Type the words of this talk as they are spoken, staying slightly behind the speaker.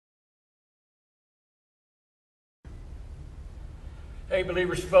Hey,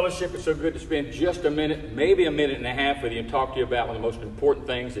 Believers Fellowship, it's so good to spend just a minute, maybe a minute and a half with you and talk to you about one of the most important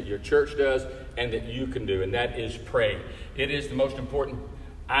things that your church does and that you can do, and that is pray. It is the most important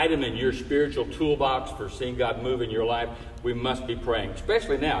item in your spiritual toolbox for seeing God move in your life. We must be praying,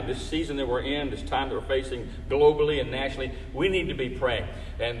 especially now, this season that we're in, this time that we're facing globally and nationally. We need to be praying,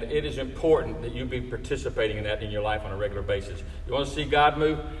 and it is important that you be participating in that in your life on a regular basis. You want to see God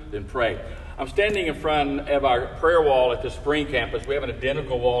move? Then pray. I'm standing in front of our prayer wall at the Spring campus. We have an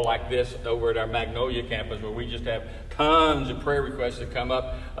identical wall like this over at our Magnolia campus where we just have tons of prayer requests that come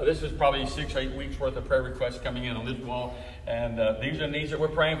up. This is probably 6 or 8 weeks worth of prayer requests coming in on this wall. And these are needs that we're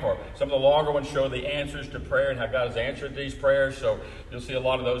praying for. Some of the longer ones show the answers to prayer and how God has answered these prayers. So you'll see a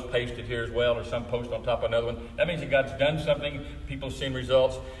lot of those pasted here as well, or some post on top of another one. That means that God's done something. People have seen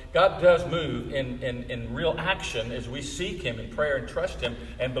results. God does move in real action as we seek Him in prayer and trust Him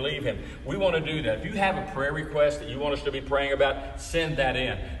and believe Him. We want to do that. If you have a prayer request that you want us to be praying about, send that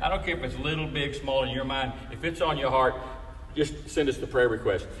in. I don't care if it's little, big, small in your mind. If it's on your heart, just send us the prayer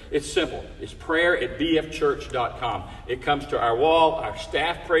request. It's simple. It's prayer@bfchurch.com. It comes to our wall. Our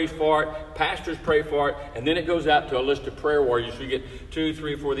staff prays for it. Pastors pray for it. And then it goes out to a list of prayer warriors. We get 2,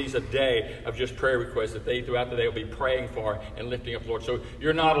 3, 4 of these a day of just prayer requests that they throughout the day will be praying for and lifting up the Lord. So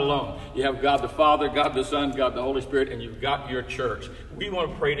you're not alone. You have God the Father, God the Son, God the Holy Spirit, and you've got your church. We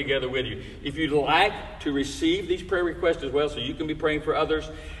want to pray together with you. If you'd like to receive these prayer requests as well so you can be praying for others,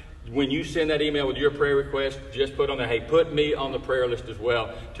 when you send that email with your prayer request, just put on there, hey, put me on the prayer list as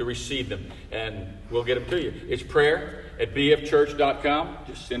well to receive them, and we'll get them to you. It's prayer@bfchurch.com.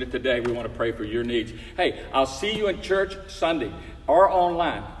 Just send it today. We want to pray for your needs. Hey, I'll see you in church Sunday or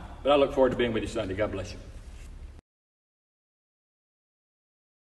online, but I look forward to being with you Sunday. God bless you.